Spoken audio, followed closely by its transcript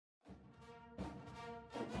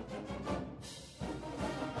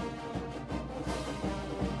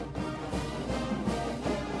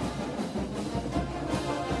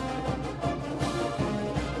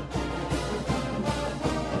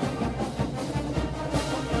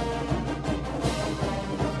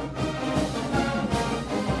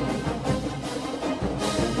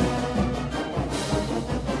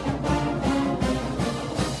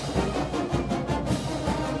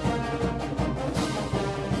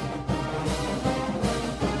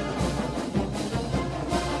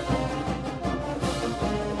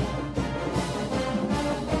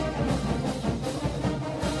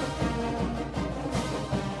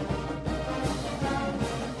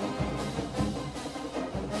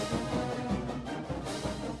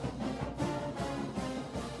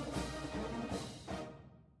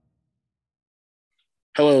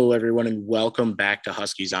Hello, everyone, and welcome back to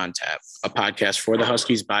Huskies on Tap, a podcast for the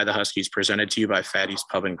Huskies by the Huskies, presented to you by Fatty's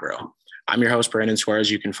Pub and Grill. I'm your host, Brandon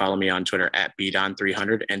Suarez. You can follow me on Twitter at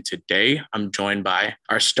BDon300. And today I'm joined by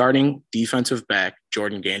our starting defensive back,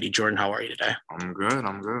 Jordan Gandy. Jordan, how are you today? I'm good,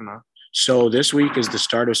 man. So this week is the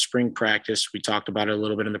start of spring practice. We talked about it a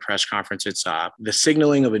little bit in the press conference. It's the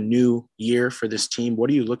signaling of a new year for this team.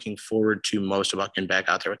 What are you looking forward to most about getting back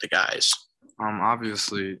out there with the guys?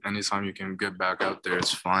 Obviously, anytime you can get back out there,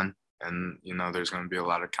 it's fun, and there's going to be a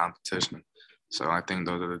lot of competition. So I think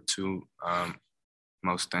those are the two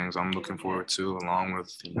most things I'm looking forward to, along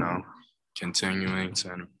with continuing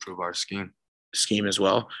to improve our scheme as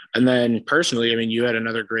well. And then personally, I mean, you had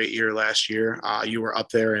another great year last year. You were up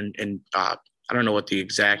there and I don't know what the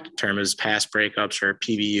exact term is, pass breakups or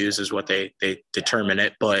PBUs is what they determine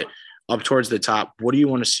it, but up towards the top. What do you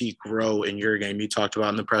want to see grow in your game? You talked about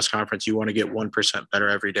in the press conference, you want to get 1% better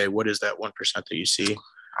every day. What is that 1% that you see?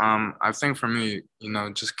 I think for me,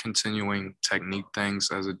 just continuing technique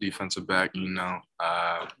things as a defensive back,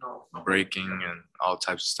 breaking and all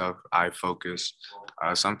types of stuff, eye focus.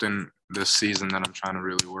 Something this season that I'm trying to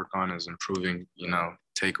really work on is improving,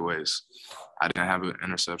 takeaways. I didn't have an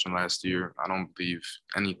interception last year. I don't believe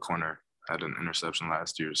any corner had an interception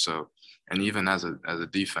last year. So, and even as a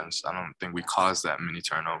defense, I don't think we caused that many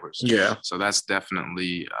turnovers. Yeah. So that's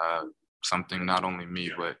definitely something not only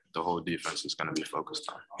me but the whole defense is going to be focused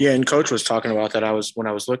on. Yeah, and Coach was talking about that. When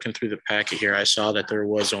I was looking through the packet here, I saw that there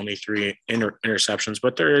was only 3 interceptions,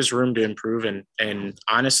 but there is room to improve. And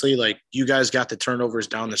honestly, like, you guys got the turnovers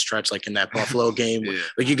down the stretch, like in that Buffalo game. Yeah.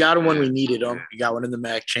 Like, you got them when we needed them. You got one in the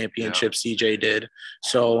MAC championship. CJ did.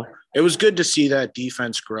 So it was good to see that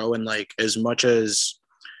defense grow. And like, as much as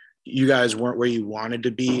you guys weren't where you wanted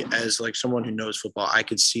to be, as like someone who knows football, I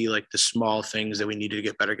could see like the small things that we needed to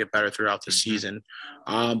get better throughout the season.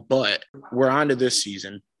 But we're on to this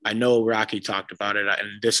season. I know Rocky talked about it,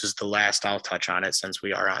 and this is the last I'll touch on it since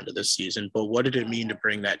we are on to this season. But what did it mean to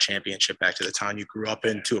bring that championship back to the town you grew up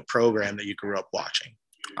in, to a program that you grew up watching?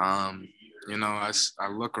 I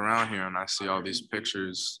look around here and I see all these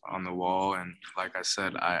pictures on the wall, and like I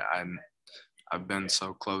said, I've been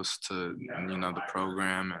so close to, the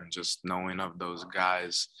program and just knowing of those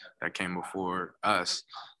guys that came before us.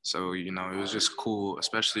 So, it was just cool,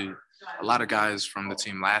 especially a lot of guys from the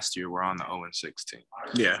team last year were on the 0-6 team.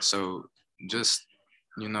 Yeah. So just,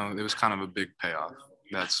 it was kind of a big payoff.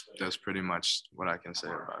 That's pretty much what I can say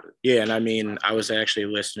about it. Yeah, and I mean, I was actually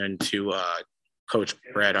listening to Coach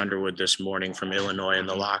Brad Underwood this morning from Illinois in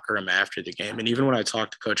the locker room after the game. And even when I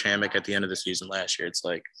talked to Coach Hammock at the end of the season last year, it's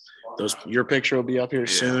like, your picture will be up here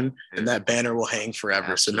soon, and that banner will hang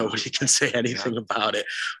forever. Absolutely. So nobody can say anything about it.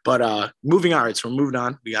 But moving on, so we're moving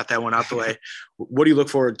on. We got that one out the way. What do you look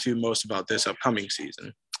forward to most about this upcoming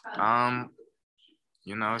season?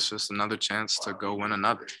 It's just another chance to go win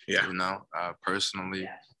another. Yeah. Personally,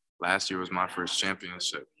 last year was my first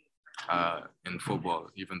championship in football,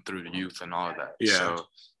 even through the youth and all of that. Yeah. So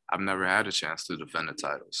I've never had a chance to defend a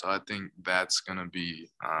title. So I think that's going to be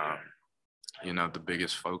the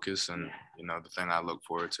biggest focus and, the thing I look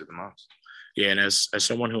forward to the most. Yeah, and as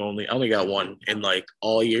someone who only got one in like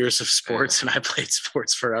all years of sports, and I played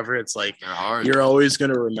sports forever, it's like you're always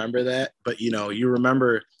going to remember that. But, you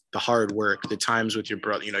remember the hard work, the times with your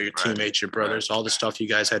brother, your teammates, your brothers, all the stuff you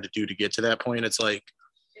guys had to do to get to that point. It's like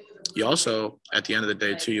you also, at the end of the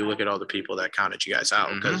day, too, you look at all the people that counted you guys out,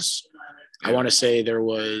 because I want to say there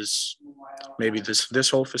was maybe this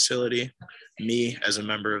whole facility, me as a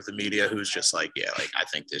member of the media who's just like, I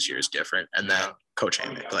think this year is different. And then Coach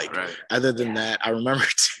Hammock, other than that, I remember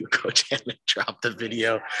too, Coach Hammock dropped the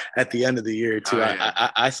video at the end of the year too.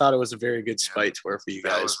 I thought it was a very good spite tour for you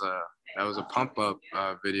guys. That was a pump up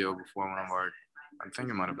video before one of our, I think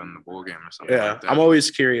it might have been the bowl game or something. Yeah, like that. I'm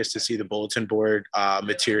always curious to see the bulletin board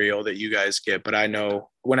material that you guys get. But I know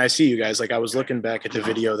when I see you guys, like I was looking back at the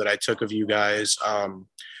video that I took of you guys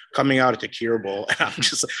coming out at the Cure Bowl, and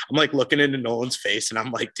I'm like looking into Nolan's face, and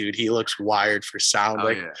I'm like, dude, he looks wired for sound.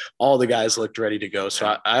 All the guys looked ready to go.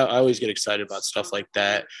 So I always get excited about stuff like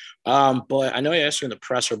that. But I know I asked you in the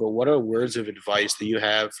presser, but what are words of advice that you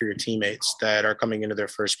have for your teammates that are coming into their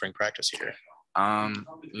first spring practice here?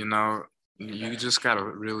 You just gotta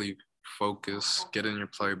really focus, get in your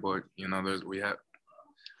playbook.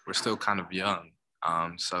 We're still kind of young,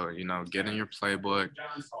 so get in your playbook,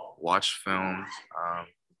 watch film.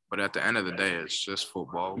 But at the end of the day, it's just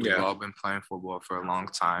football. We've all been playing football for a long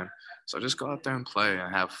time, so just go out there and play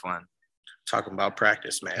and have fun. Talking about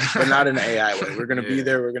practice, man, but not in an AI way. We're going to be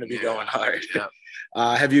there. We're going to be going hard.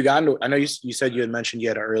 Have you gotten to, I know you said you had mentioned you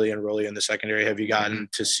had an early enrollee in the secondary. Have you gotten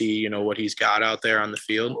to see, what he's got out there on the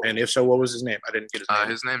field? And if so, what was his name? I didn't get his name.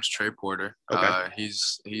 His name's Trey Porter. Okay.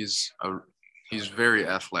 He's very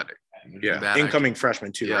athletic. Yeah. Incoming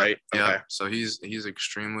freshman too, right? Yeah. Okay. So he's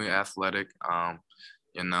extremely athletic.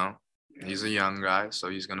 He's a young guy, so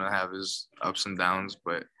he's going to have his ups and downs,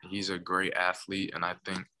 but he's a great athlete. And I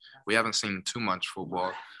think we haven't seen too much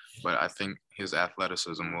football, but I think his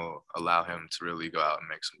athleticism will allow him to really go out and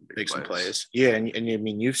make some plays. Yeah, and I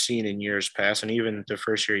mean, you've seen in years past, and even the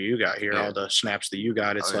first year you got here, all the snaps that you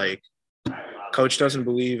got, it's like coach doesn't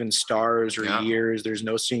believe in stars or years. There's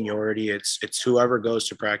no seniority. It's whoever goes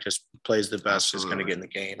to practice plays the best is going to get in the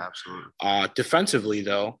game. Absolutely. Defensively,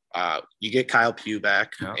 though, you get Kyle Pugh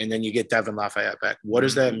back, and then you get Devin Lafayette back. What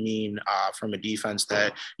does that mean from a defense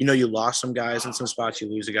that, you lost some guys in some spots, you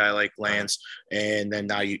lose a guy like Lance, and then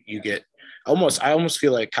now you get I almost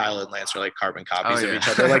feel like Kyle and Lance are like carbon copies of each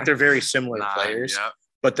other. Like they're very similar players.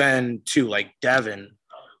 But then too, like Devin,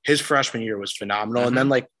 his freshman year was phenomenal. And then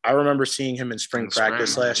like I remember seeing him in spring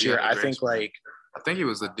practice last year. I think he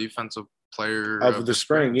was the defensive player of the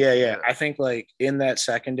spring. Yeah. I think like in that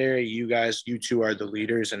secondary, you two are the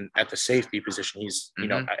leaders, and at the safety position, he's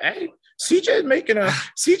CJ making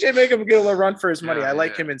him get a little run for his money. I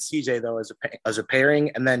like him and CJ though as a pairing,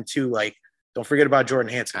 and then too, like, don't forget about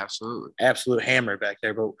Jordan Hanson. Absolute hammer back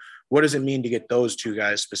there. But what does it mean to get those two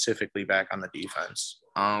guys specifically back on the defense?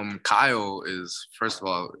 Kyle is, first of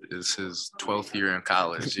all, is his 12th year in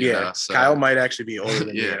college. So, Kyle might actually be older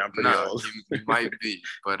than me, and I'm pretty old. He might be,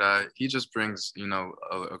 but he just brings,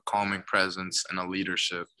 a calming presence and a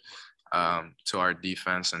leadership to our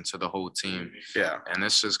defense and to the whole team. Yeah. And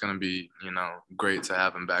it's just going to be, great to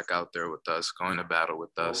have him back out there with us, going to battle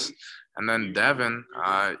with us. And then Devin,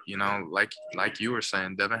 like you were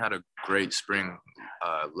saying, Devin had a great spring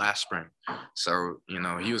last spring. So,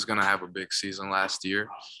 he was going to have a big season last year.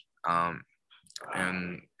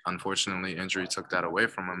 And unfortunately, injury took that away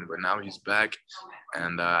from him. But now he's back.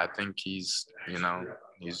 And I think he's going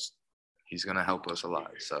to help us a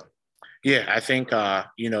lot. So, yeah, I think,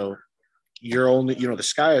 you're only, the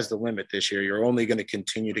sky is the limit this year. You're only going to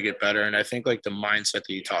continue to get better. And I think like the mindset that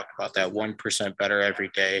you talked about, that 1% better every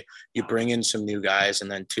day, you bring in some new guys. And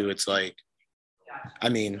then too, it's like, I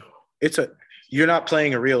mean, you're not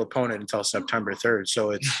playing a real opponent until September 3rd. So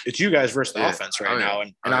it's you guys versus the offense right now.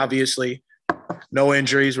 And obviously no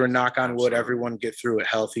injuries. We're knock on wood. Everyone get through it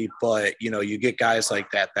healthy, but you get guys like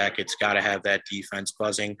that back. It's got to have that defense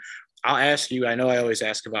buzzing. I'll ask you, I know I always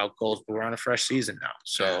ask about goals, but we're on a fresh season now.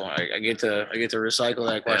 So I get to recycle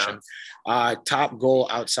that question. Top goal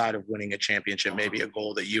outside of winning a championship, maybe a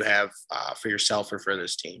goal that you have for yourself or for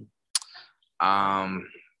this team.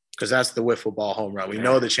 Because that's the wiffle ball home run. We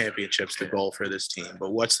know the championship's the goal for this team, but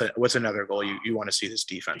what's another goal you want to see this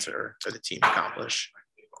defense or the team accomplish?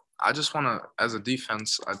 I just want to, as a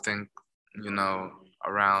defense, I think,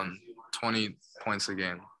 around 20 points a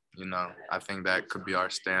game. I think that could be our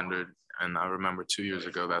standard. And I remember 2 years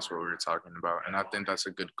ago, that's what we were talking about. And I think that's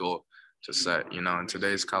a good goal to set, in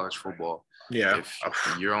today's college football. Yeah.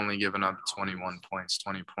 If you're only giving up 20 points,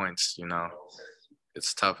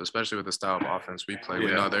 it's tough, especially with the style of offense we play. We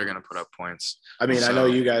know they're going to put up points. I mean, I know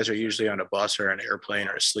you guys are usually on a bus or an airplane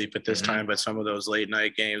or asleep at this time, but some of those late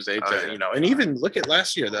night games, and even look at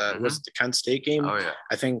last year, was it the Kent State game? Oh, yeah.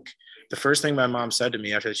 I think the first thing my mom said to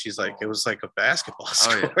me after, she's like, it was like a basketball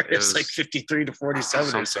score. It was like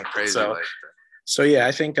 53-47 or something crazy. So yeah,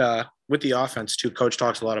 I think with the offense too, coach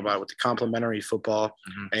talks a lot about with the complementary football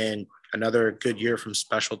and another good year from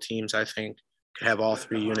special teams. I think could have all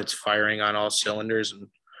three units firing on all cylinders, and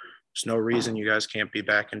there's no reason you guys can't be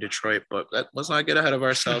back in Detroit. But let's not get ahead of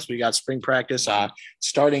ourselves. We got spring practice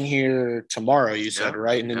starting here tomorrow, you said,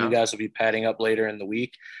 right? And then you guys will be padding up later in the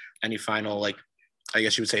week. Any final, I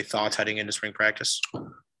guess you would say, thoughts heading into spring practice?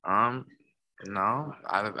 No,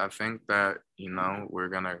 I think that, we're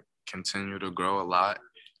going to continue to grow a lot.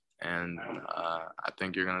 And I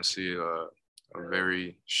think you're going to see a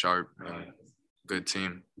very sharp and good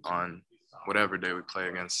team on whatever day we play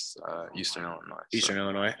against Eastern Illinois.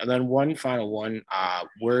 Illinois. And then one final one,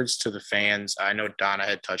 words to the fans. I know Donna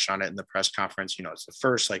had touched on it in the press conference. It's the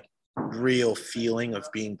first real feeling of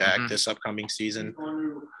being back this upcoming season.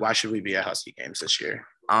 Why should we be at Husky games this year?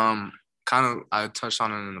 I touched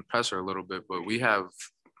on it in the presser a little bit, but we have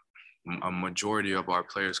a majority of our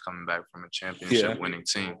players coming back from a championship winning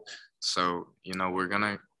team. So, we're going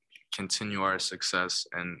to continue our success,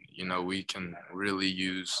 and, we can really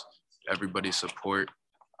use everybody's support.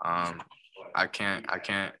 I can't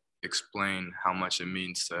explain how much it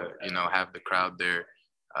means to, have the crowd there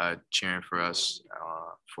cheering for us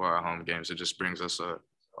for our home games. It just brings us a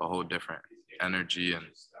whole different energy, and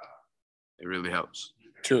it really helps.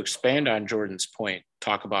 To expand on Jordan's point,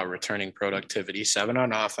 talk about returning productivity: 7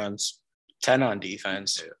 on offense, 10 on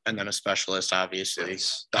defense, and then a specialist, obviously,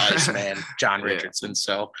 the Iceman, John Richardson.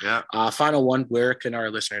 So, final one, where can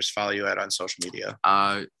our listeners follow you at on social media?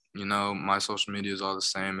 My social media is all the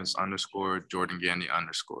same. It's _Jordan Gandy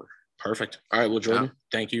 _. Perfect. All right. Well, Jordan,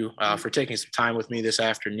 thank you for taking some time with me this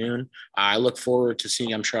afternoon. I look forward to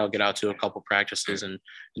seeing, I'm sure I'll get out to a couple practices and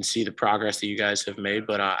see the progress that you guys have made.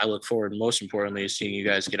 But I look forward, most importantly, to seeing you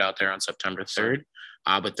guys get out there on September 3rd.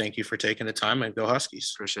 But thank you for taking the time, and go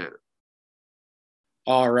Huskies. Appreciate it.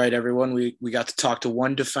 All right, everyone. We got to talk to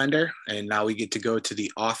one defender, and now we get to go to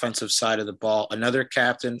the offensive side of the ball. Another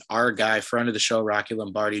captain, our guy, friend of the show, Rocky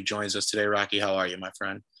Lombardi, joins us today. Rocky, how are you, my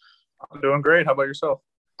friend? I'm doing great. How about yourself?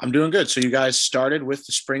 I'm doing good. So you guys started with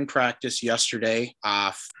the spring practice yesterday.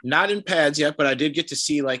 Not in pads yet, but I did get to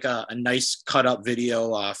see like a nice cut up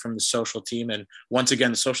video from the social team. And once again,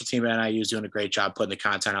 the social team at NIU is doing a great job putting the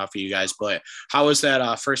content out for you guys. But how was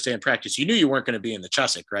that first day in practice? You knew you weren't going to be in the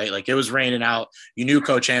Cheswick, right? Like, it was raining out. You knew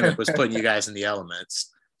Coach Amick was putting you guys in the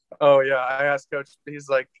elements. Oh, yeah. I asked Coach. He's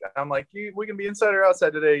like, I'm like, we can be inside or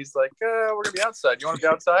outside today. He's like, we're going to be outside. You want to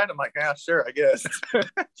be outside? I'm like, yeah, sure, I guess.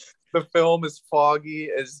 The film is foggy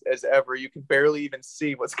as ever. You can barely even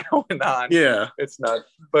see what's going on. Yeah, it's nuts.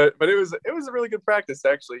 But it was a really good practice,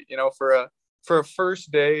 actually. For a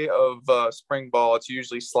first day of spring ball, it's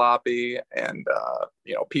usually sloppy, and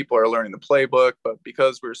people are learning the playbook. But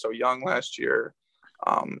because we were so young last year,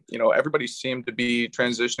 everybody seemed to be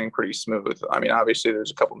transitioning pretty smooth. I mean, obviously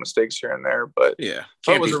there's a couple mistakes here and there, but it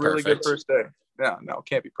was a really good first day. Yeah, no, it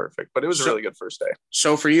can't be perfect, but it was a really good first day.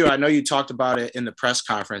 So for you, I know you talked about it in the press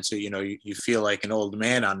conference. So, you feel like an old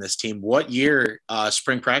man on this team. What year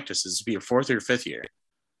spring practice is? Be your 4th or 5th year?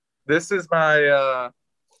 This was my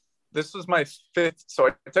 5th. So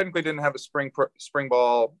I technically didn't have a spring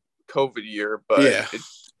ball COVID year, but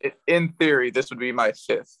in theory, this would be my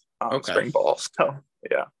 5th spring ball. So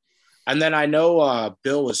yeah. And then I know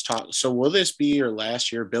Bill was talking. So will this be your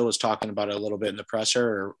last year? Bill was talking about it a little bit in the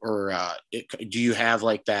presser, or do you have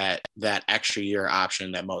like that extra year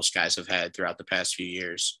option that most guys have had throughout the past few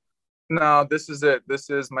years? No, this is it. This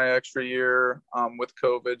is my extra year with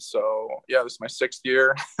COVID. So yeah, this is my 6th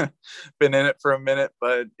year. Been in it for a minute,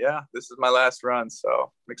 but yeah, this is my last run.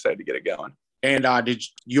 So I'm excited to get it going. And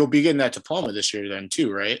you'll be getting that diploma this year then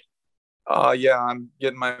too, right? Yeah, I'm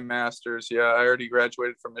getting my master's. Yeah, I already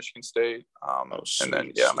graduated from Michigan State. And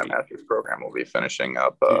then my master's program will be finishing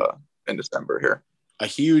up in December here. A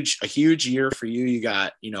huge year for you. You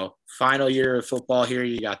got, final year of football here.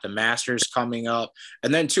 You got the Masters coming up.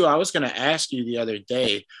 And then too, I was going to ask you the other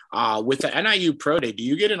day, with the NIU Pro Day, do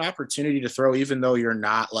you get an opportunity to throw, even though you're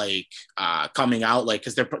not like coming out, like,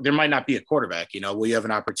 because there might not be a quarterback, will you have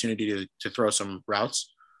an opportunity to throw some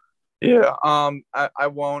routes? Yeah, I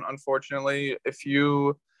won't, unfortunately. I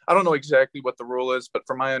don't know exactly what the rule is, but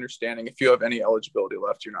from my understanding, if you have any eligibility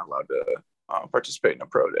left, you're not allowed to participate in a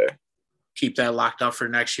pro day. Keep that locked up for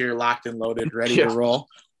next year, locked and loaded, ready to roll.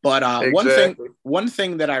 But exactly. one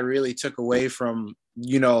thing that I really took away from,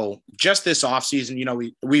 just this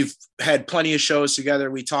offseason, we've had plenty of shows together.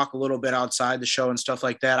 We talk a little bit outside the show and stuff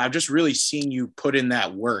like that. I've just really seen you put in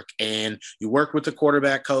that work, and you work with the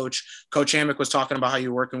quarterback coach. Coach Amick was talking about how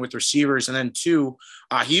you're working with receivers. And then two,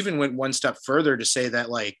 he even went one step further to say that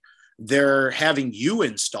like they're having you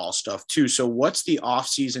install stuff too. So what's the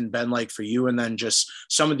offseason been like for you? And then just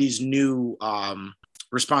some of these new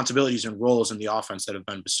responsibilities and roles in the offense that have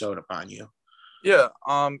been bestowed upon you. Yeah,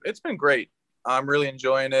 it's been great. I'm really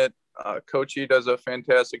enjoying it. Coach E does a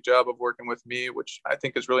fantastic job of working with me, which I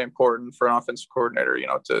think is really important for an offensive coordinator,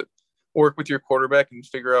 to work with your quarterback and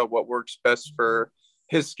figure out what works best for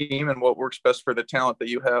his scheme and what works best for the talent that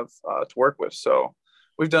you have to work with. So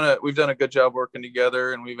we've done a good job working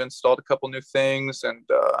together, and we've installed a couple new things, and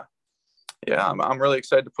I'm really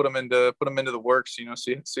excited to put them into the works,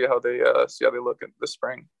 see how they look in the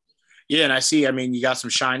spring. Yeah, and I see, you got some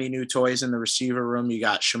shiny new toys in the receiver room. You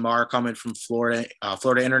got Shamar coming from Florida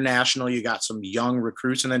International. You got some young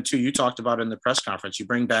recruits. And then, too, you talked about it in the press conference. You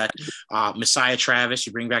bring back Messiah Travis.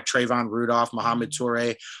 You bring back Trayvon Rudolph, Muhammad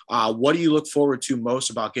Toure. What do you look forward to most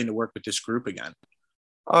about getting to work with this group again?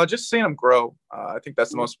 Just seeing them grow. I think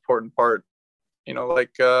that's the most important part.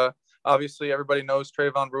 Obviously, everybody knows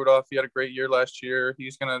Trayvon Rudolph. He had a great year last year.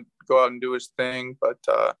 He's going to go out and do his thing. But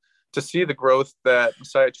to see the growth that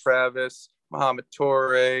Messiah Travis, Muhammad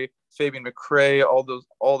Toure, Fabian McCray,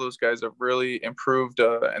 all those guys have really improved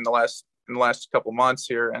in the last in the last couple months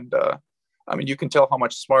here. And I mean, you can tell how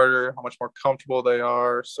much smarter, how much more comfortable they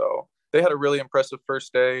are. So they had a really impressive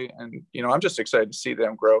first day, and I'm just excited to see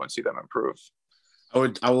them grow and see them improve.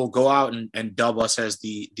 I will go out and dub us as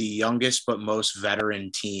the youngest but most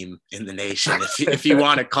veteran team in the nation, if you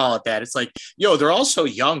want to call it that. It's like, they're all so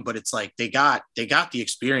young, but it's like they got the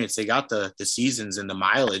experience, they got the seasons and the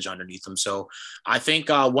mileage underneath them. So I think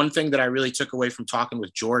one thing that I really took away from talking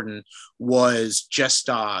with Jordan was just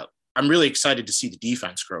I'm really excited to see the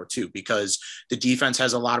defense grow too, because the defense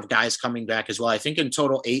has a lot of guys coming back as well. I think in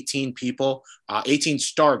total 18 people, 18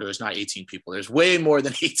 starters, not 18 people. There's way more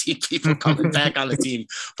than 18 people coming back on the team,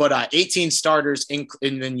 but 18 starters, and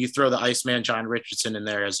then you throw the Iceman John Richardson in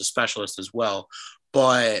there as a specialist as well.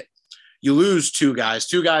 But you lose two guys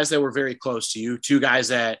that were very close to you, two guys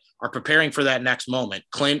that are preparing for that next moment.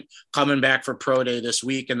 Clint coming back for pro day this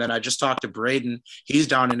week. And then I just talked to Braden. He's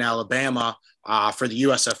down in Alabama for the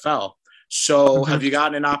USFL. So have you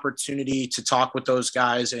gotten an opportunity to talk with those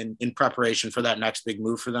guys in preparation for that next big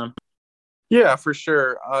move for them? Yeah, for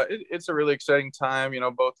sure. It's a really exciting time.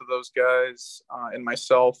 Both of those guys and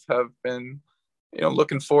myself have been,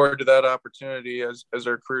 looking forward to that opportunity as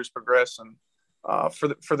their careers progress. And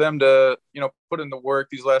for them to put in the work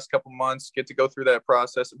these last couple months, get to go through that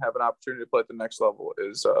process and have an opportunity to play at the next level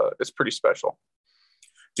is pretty special.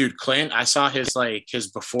 Dude, Clint, I saw his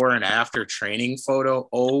before and after training photo.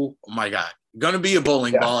 Oh my God, gonna be a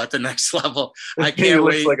bowling ball at the next level. I can't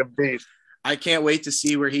wait. Like a beast. I can't wait to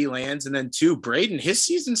see where he lands. And then too, Braden, his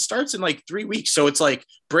season starts in 3 weeks. So it's like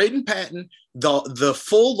Braden Patton, the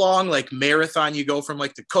full long marathon. You go from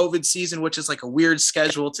the COVID season, which is a weird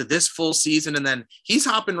schedule, to this full season. And then he's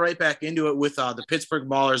hopping right back into it with the Pittsburgh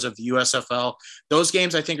Maulers of the USFL. Those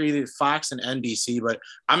games, I think, are either Fox and NBC, but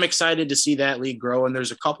I'm excited to see that league grow. And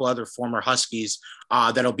there's a couple other former Huskies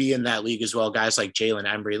that'll be in that league as well. Guys like Jalen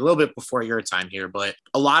Embry, a little bit before your time here, but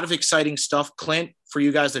a lot of exciting stuff. Clint, for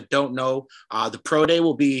you guys that don't know, the pro day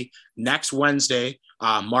will be next Wednesday,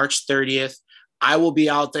 March 30th. I will be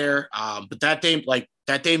out there, but that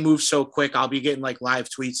day moves so quick. I'll be getting live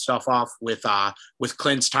tweet stuff off with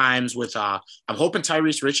Clint's times. I'm hoping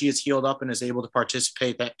Tyrese Ritchie is healed up and is able to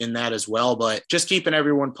participate in that as well. But just keeping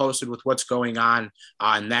everyone posted with what's going on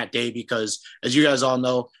that day, because as you guys all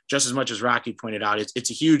know, just as much as Rocky pointed out, it's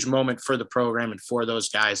a huge moment for the program and for those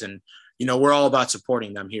guys. And we're all about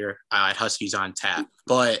supporting them here at Huskies on Tap.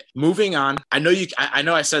 But moving on, I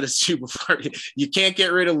know I said this to you before. You can't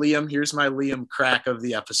get rid of Liam. Here's my Liam crack of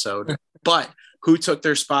the episode. But who took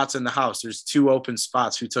their spots in the house? There's 2 open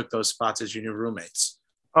spots. Who took those spots as your new roommates?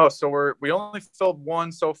 Oh, so we only filled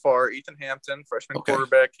one so far. Ethan Hampton, freshman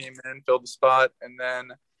quarterback, came in, filled the spot, and then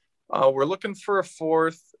we're looking for a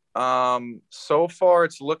fourth. So far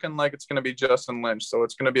it's looking like it's going to be Justin Lynch, so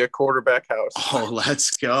it's going to be a quarterback house. Oh,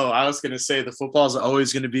 let's go. I was going to say the football's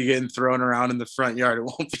always going to be getting thrown around in the front yard. It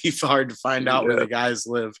won't be hard to find out where the guys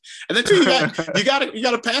live. And then too, you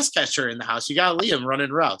got a pass catcher in the house. You got Liam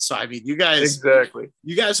running routes. So I mean, you guys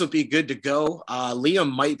will be good to go.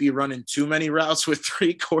 Liam might be running too many routes with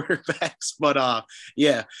 3 quarterbacks, but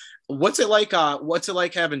yeah. What's it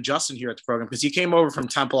like having Justin here at the program? Because he came over from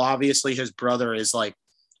Temple. Obviously his brother is the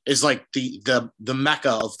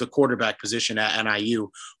mecca of the quarterback position at NIU.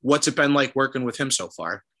 What's it been like working with him so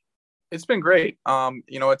far? It's been great.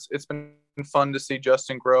 It's been fun to see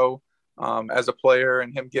Justin grow as a player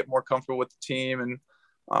and him get more comfortable with the team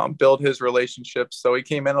and build his relationships. So he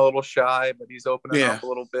came in a little shy, but he's opening up a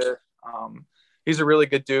little bit. He's a really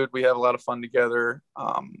good dude. We have a lot of fun together.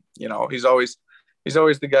 He's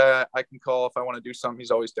always the guy I can call if I want to do something.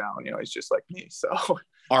 He's always down. He's just like me. So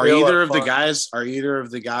are either of the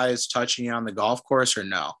guys touching you on the golf course, or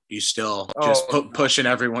no? You still just pushing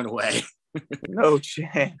everyone away? No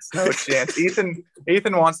chance. Ethan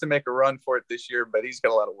wants to make a run for it this year, but he's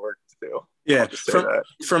got a lot of work to do. Yeah.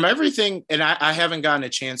 From everything, and I haven't gotten a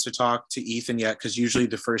chance to talk to Ethan yet, because usually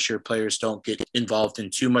the first year players don't get involved in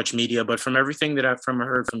too much media. But from everything that I've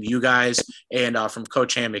heard from you guys and from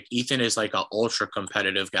Coach Hammock, Ethan is an ultra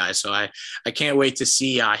competitive guy. So I can't wait to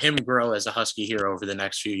see him grow as a Husky here over the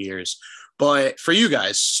next few years. But for you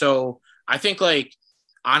guys, so I think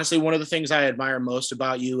honestly, one of the things I admire most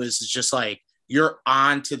about you is just you're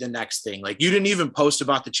on to the next thing. You didn't even post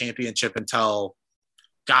about the championship until,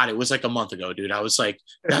 God, it was a month ago, dude. I was like,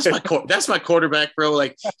 that's my quarterback, bro.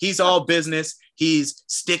 He's all business. He's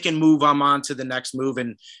stick and move. I'm on to the next move.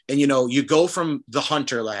 And you go from the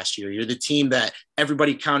Hunter last year. You're the team that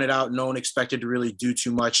everybody counted out. No one expected to really do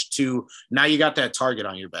too much, to now you got that target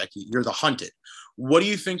on your back. You're the hunted. What do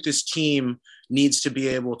you think this team needs to be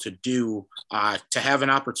able to do to have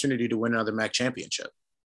an opportunity to win another MAC championship?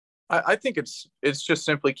 I think it's just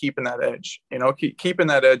simply keeping that edge, keeping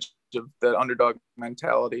that edge of the underdog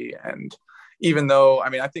mentality. And even though, I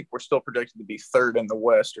mean, I think we're still predicted to be third in the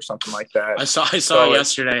West or something like that. I saw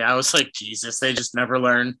yesterday. I was like, Jesus, they just never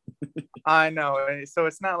learn. I know. So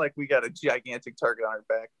it's not like we got a gigantic target on our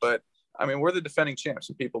back, but I mean, we're the defending champs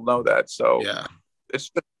and people know that. So yeah,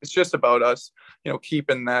 it's just about us,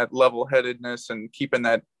 keeping that level-headedness and keeping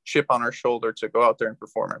that chip on our shoulder to go out there and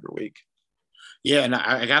perform every week. Yeah, and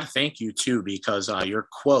I got to thank you too, because your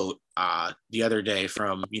quote the other day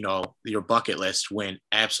from your bucket list went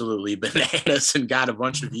absolutely bananas and got a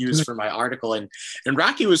bunch of views for my article. And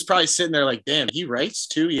Rocky was probably sitting there like, damn, he writes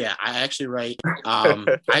too. Yeah, I actually write.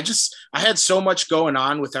 I had so much going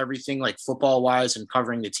on with everything like football wise and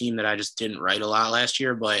covering the team that I just didn't write a lot last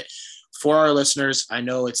year. But for our listeners, I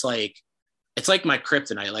know it's like my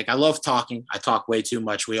kryptonite. Like, I love talking. I talk way too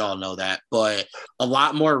much. We all know that, but a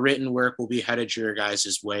lot more written work will be headed your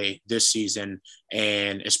guys' way this season.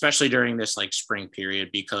 And especially during this like spring period,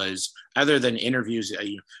 because other than interviews,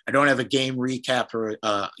 I don't have a game recap or,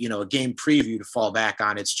 a game preview to fall back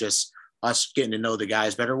on. It's just us getting to know the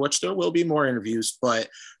guys better, which there will be more interviews. But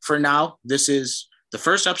for now, this is the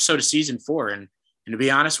first episode of season 4. And to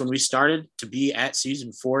be honest, when we started, to be at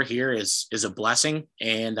season 4 here is a blessing.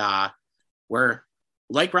 And, where,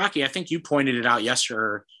 like Rocky, I think you pointed it out yesterday,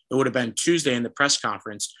 or it would have been Tuesday in the press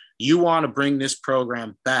conference, you want to bring this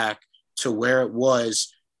program back to where it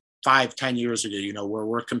was 5-10 years ago, where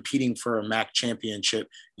we're competing for a MAC championship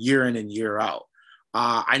year in and year out.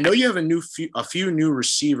 I know you have a few new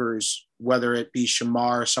receivers, whether it be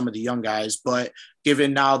Shamar, some of the young guys, but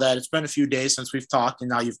given now that it's been a few days since we've talked and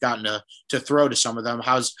now you've gotten to throw to some of them,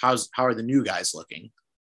 how are the new guys looking?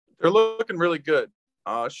 They're looking really good.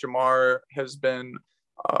 Shamar has been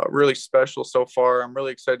really special so far. I'm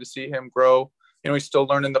really excited to see him grow. He's still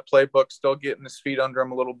learning the playbook, still getting his feet under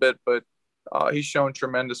him a little bit, but he's shown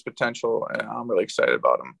tremendous potential, and I'm really excited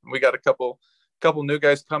about him. We got a couple new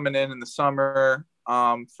guys coming in the summer,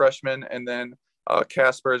 freshmen, and then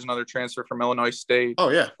Casper is another transfer from Illinois State. Oh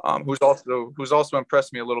yeah, who's also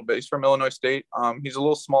impressed me a little bit. He's from Illinois State. He's a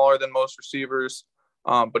little smaller than most receivers.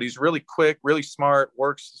 But he's really quick, really smart,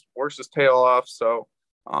 works his tail off. So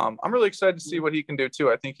I'm really excited to see what he can do too.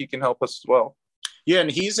 I think he can help us as well. Yeah, and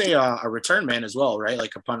he's a return man as well, right?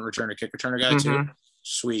 Like a punt returner, kick returner guy too.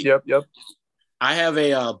 Sweet. Yep. I have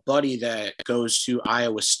a buddy that goes to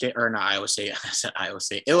Iowa State, or not Iowa State. I said Iowa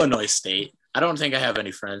State, Illinois State. I don't think I have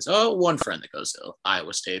any friends. Oh, one friend that goes to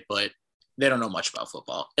Iowa State, but they don't know much about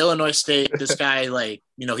football. Illinois State, this guy,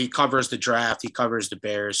 he covers the draft. He covers the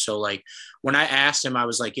Bears. So, when I asked him, I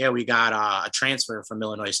was like, yeah, we got a transfer from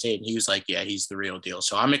Illinois State. And he was like, yeah, he's the real deal.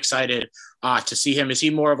 So I'm excited to see him. Is he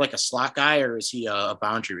more of like a slot guy, or is he a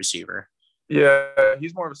boundary receiver? Yeah,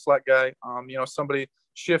 he's more of a slot guy. Somebody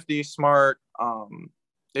shifty, smart,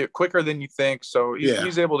 quicker than you think. So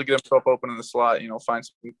he's able to get himself open in the slot, find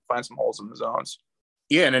some holes in the zones.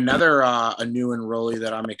 Yeah, and another a new enrollee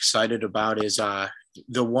that I'm excited about is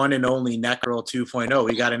the one and only Neck Roll 2.0.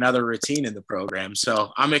 We got another routine in the program.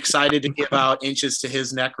 So I'm excited to give out inches to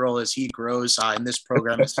his neck roll as he grows in this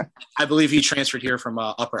program. I believe he transferred here from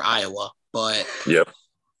Upper Iowa. But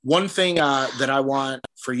one thing that I want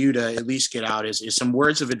for you to at least get out is some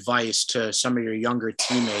words of advice to some of your younger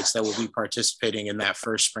teammates that will be participating in that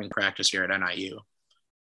first spring practice here at NIU.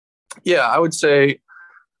 Yeah, I would say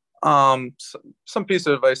some piece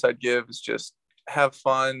of advice I'd give is just have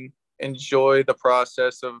fun, enjoy the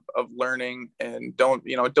process of learning, and don't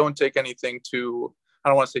take anything I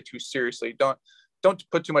don't want to say too seriously. Don't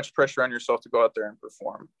put too much pressure on yourself to go out there and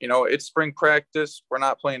perform. It's spring practice. We're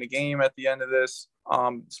not playing a game at the end of this.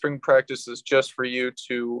 Spring practice is just for you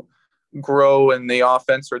to grow in the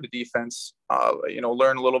offense or the defense,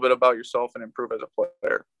 learn a little bit about yourself and improve as a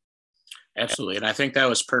player. Absolutely. And I think that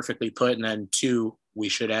was perfectly put. And then 2, we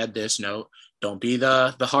should add this note. Don't be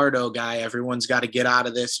the hardo guy. Everyone's got to get out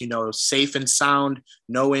of this, safe and sound,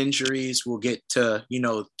 no injuries. We'll get to,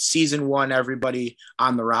 season 1, everybody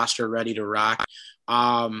on the roster ready to rock.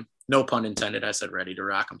 No pun intended. I said ready to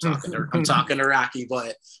rock. I'm talking to Rocky.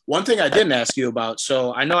 But one thing I didn't ask you about.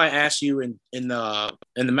 So I know I asked you in the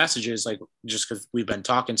messages, just because we've been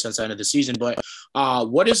talking since the end of the season. But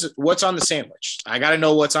what's on the sandwich? I got to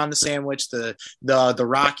know what's on the sandwich. The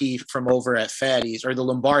Rocky from over at Fatty's, or the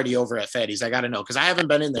Lombardi over at Fatty's. I got to know, because I haven't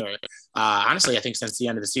been in there. Honestly, I think since the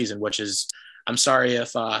end of the season. Which is, I'm sorry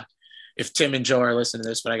if Tim and Joe are listening to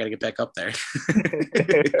this, but I got to get back up there.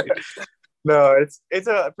 No, it's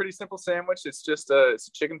a pretty simple sandwich. It's just it's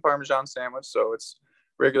a chicken Parmesan sandwich. So it's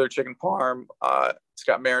regular chicken parm. It's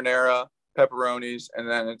got marinara, pepperonis, and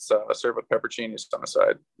then it's served with pepperoncinis on the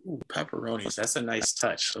side. Ooh, pepperonis. That's a nice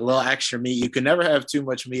touch. A little extra meat. You can never have too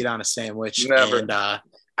much meat on a sandwich. Never. And I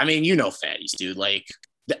mean, fatties, dude. Like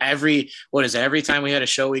every time we had a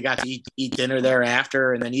show, we got to eat dinner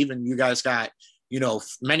thereafter. And then even you guys got,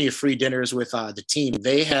 many free dinners with the team.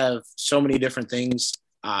 They have so many different things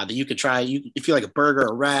that you could try. If you like a burger,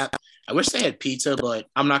 a wrap. I wish they had pizza, but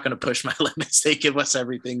I'm not going to push my limits. They give us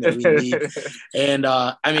everything that we need. And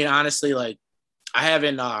I mean, honestly, like I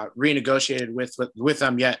haven't renegotiated with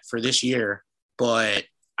them yet for this year, but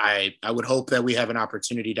I would hope that we have an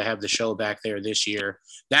opportunity to have the show back there this year.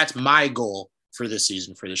 That's my goal for this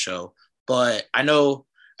season for the show. But I know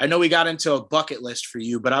we got into a bucket list for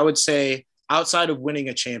you, but I would say outside of winning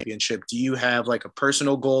a championship, do you have like a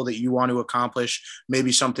personal goal that you want to accomplish?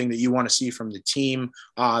 Maybe something that you want to see from the team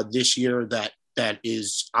this year that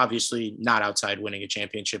is obviously not outside winning a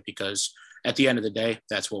championship, because at the end of the day,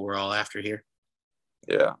 that's what we're all after here.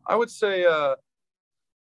 Yeah, I would say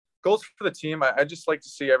goals for the team. I just like to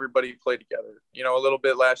see everybody play together. A little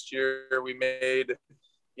bit last year we made,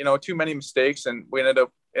 too many mistakes, and it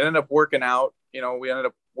ended up working out. We ended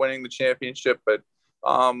up winning the championship, but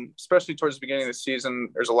especially towards the beginning of the season,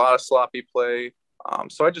 there's a lot of sloppy play.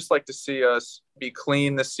 So I just like to see us be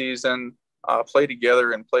clean this season, play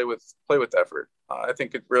together, and play with effort. I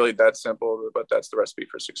think it's really that simple, but that's the recipe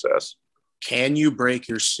for success. Can you break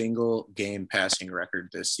your single game passing record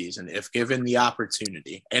this season if given the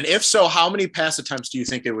opportunity? And if so, how many pass attempts do you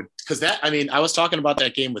think it would? Because I was talking about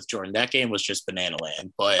that game with Jordan. That game was just banana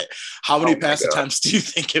land. But how many pass attempts do you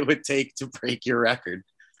think it would take to break your record?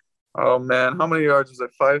 Oh man, how many yards was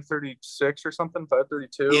it? 536 or something?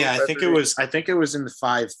 532? Yeah, I think it was in the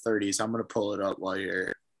 530s. I'm gonna pull it up while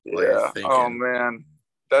you're thinking. Oh man,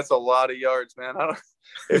 that's a lot of yards, man.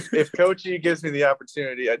 If Coach E gives me the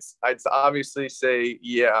opportunity, I'd obviously say,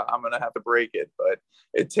 yeah, I'm gonna have to break it, but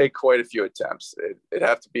it'd take quite a few attempts. It'd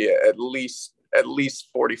have to be at least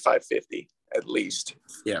 45, 50. At least.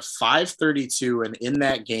 Yeah, 532. And in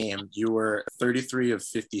that game, you were 33 of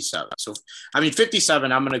 57. So,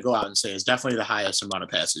 57, I'm going to go out and say is definitely the highest amount of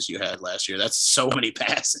passes you had last year. That's so many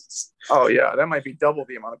passes. Oh, yeah. That might be double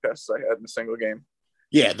the amount of passes I had in a single game.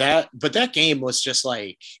 Yeah, but that game was just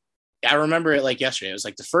like, I remember it like yesterday. It was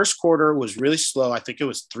like the first quarter was really slow. I think it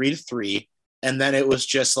was 3-3. And then it was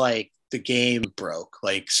just like, the game broke,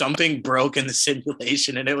 like something broke in the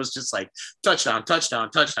simulation, and it was just like touchdown.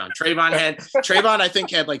 Trayvon, I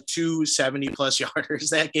think, had like 270 plus yarders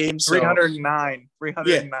that game. So, 309.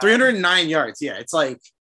 Yeah, 309 yards. Yeah, it's like,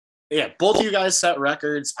 yeah, both of you guys set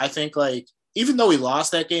records. I think like even though we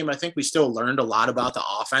lost that game, I think we still learned a lot about the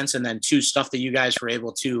offense, and then stuff that you guys were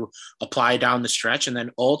able to apply down the stretch, and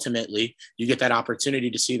then ultimately you get that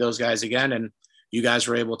opportunity to see those guys again, and you guys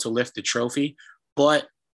were able to lift the trophy. But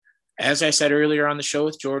as I said earlier on the show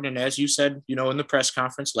with Jordan, as you said, in the press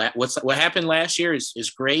conference, what happened last year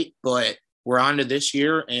is great, but we're on to this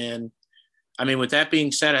year. And I mean, with that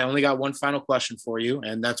being said, I only got one final question for you,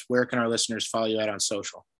 and that's where can our listeners follow you at on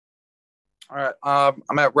social? All right.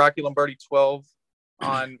 I'm at Rocky Lombardi 12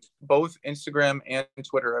 on both Instagram and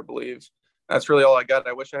Twitter, I believe. That's really all I got.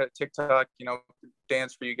 I wish I had a TikTok,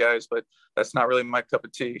 dance for you guys, but that's not really my cup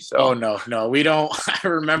of tea. So. Oh no, we don't. I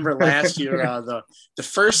remember last year, the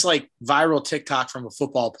first like viral TikTok from a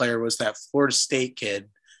football player was that Florida State kid.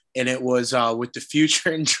 And it was with the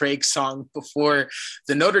Future and Drake song before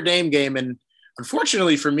the Notre Dame game. And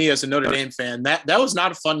unfortunately for me as a Notre Dame fan, that was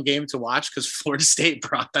not a fun game to watch because Florida State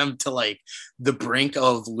brought them to like the brink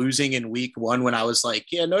of losing in week 1 when I was like,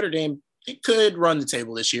 yeah, Notre Dame, it could run the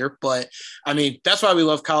table this year. But I mean, that's why we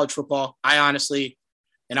love college football. I honestly,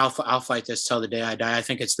 and I'll fight this till the day I die, I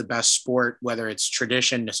think it's the best sport, whether it's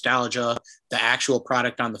tradition, nostalgia, the actual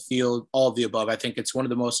product on the field, all of the above. I think it's one of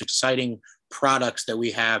the most exciting products that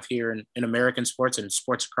we have here in American sports and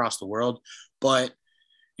sports across the world. But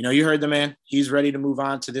you heard the man. He's ready to move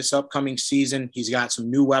on to this upcoming season. He's got some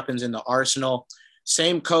new weapons in the arsenal.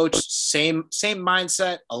 Same coach, same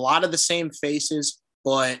mindset, a lot of the same faces,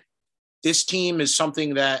 but this team is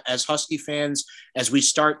something that as Husky fans, as we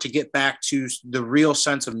start to get back to the real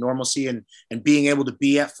sense of normalcy and being able to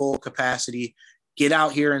be at full capacity, get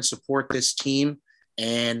out here and support this team.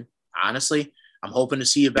 And honestly, I'm hoping to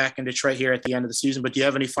see you back in Detroit here at the end of the season. But do you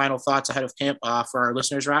have any final thoughts ahead of camp for our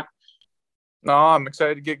listeners, Rock? No, I'm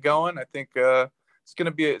excited to get going. I think it's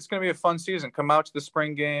gonna be a fun season. Come out to the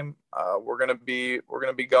spring game. We're gonna be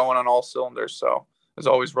going on all cylinders. So as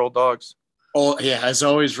always, roll dogs. Oh yeah, as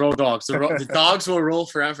always, roll dogs. The dogs will roll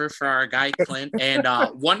forever for our guy Clint. And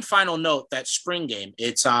one final note: that spring game.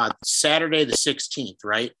 It's Saturday the 16th,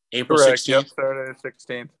 right? April Correct. 16th. Yep, Saturday the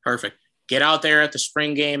 16th. Perfect. get out there at the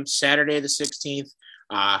spring game, Saturday the 16th.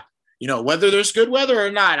 Whether there's good weather or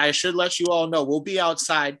not, I should let you all know we'll be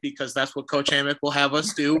outside because that's what Coach Amick will have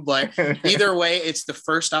us do. But either way, it's the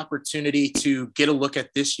first opportunity to get a look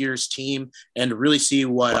at this year's team and really see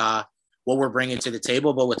what we're bringing to the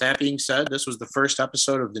table. But with that being said, this was the first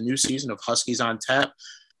episode of the new season of Huskies on Tap,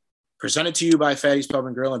 presented to you by Fatty's Pub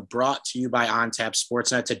and Grill and brought to you by On Tap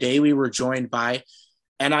Sportsnet. Today, we were joined by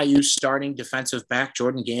NIU starting defensive back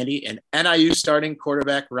Jordan Gandy and NIU starting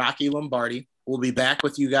quarterback Rocky Lombardi. We'll be back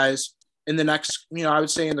with you guys in the next, I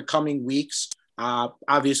would say in the coming weeks.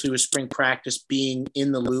 Obviously, with spring practice being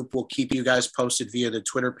in the loop, we'll keep you guys posted via the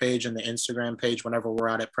Twitter page and the Instagram page whenever we're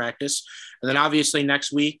out at practice. And then obviously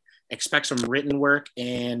next week, expect some written work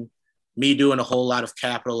and me doing a whole lot of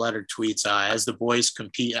capital letter tweets as the boys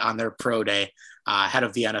compete on their pro day ahead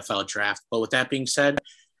of the NFL draft. But with that being said,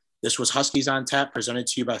 this was Huskies on Tap, presented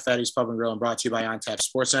to you by Fatty's Pub and Grill and brought to you by On Tap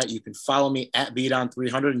Sportsnet. You can follow me at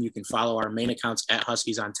BeatOn300, and you can follow our main accounts at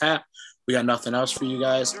Huskies on Tap. We got nothing else for you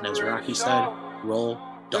guys. And as Rocky said, roll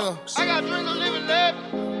dogs. I got dreams of living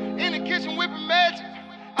lavish in the kitchen whipping magic.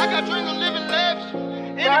 I got dreams of living lavish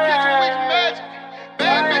in the kitchen whipping magic.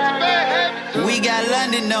 Bad bitches, bad habits. We got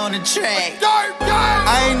London on the track.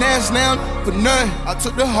 I ain't asked now for nothing. I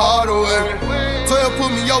took the hard away. 12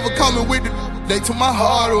 put me over, coming with the. They took my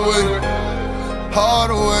heart away,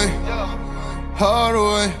 hard away, hard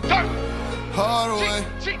away, hard away.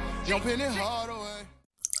 Jumping in hard away.